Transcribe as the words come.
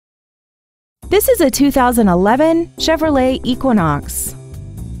This is a 2011 Chevrolet Equinox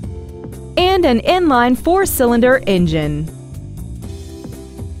and an inline 4-cylinder engine.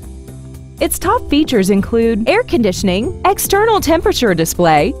 Its top features include air conditioning, external temperature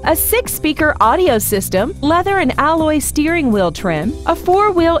display, a 6-speaker audio system, leather and alloy steering wheel trim, a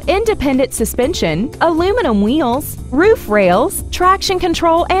 4-wheel independent suspension, aluminum wheels, roof rails, traction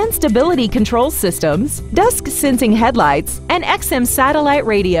control and stability control systems, dusk sensing headlights, and XM satellite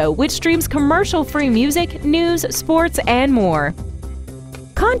radio which streams commercial-free music, news, sports, and more.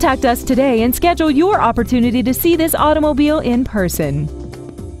 Contact us today and schedule your opportunity to see this automobile in person.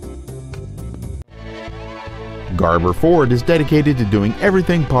 Garber Ford is dedicated to doing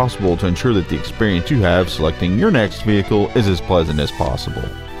everything possible to ensure that the experience you have selecting your next vehicle is as pleasant as possible.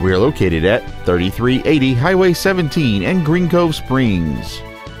 We are located at 3380 Highway 17 in Green Cove Springs.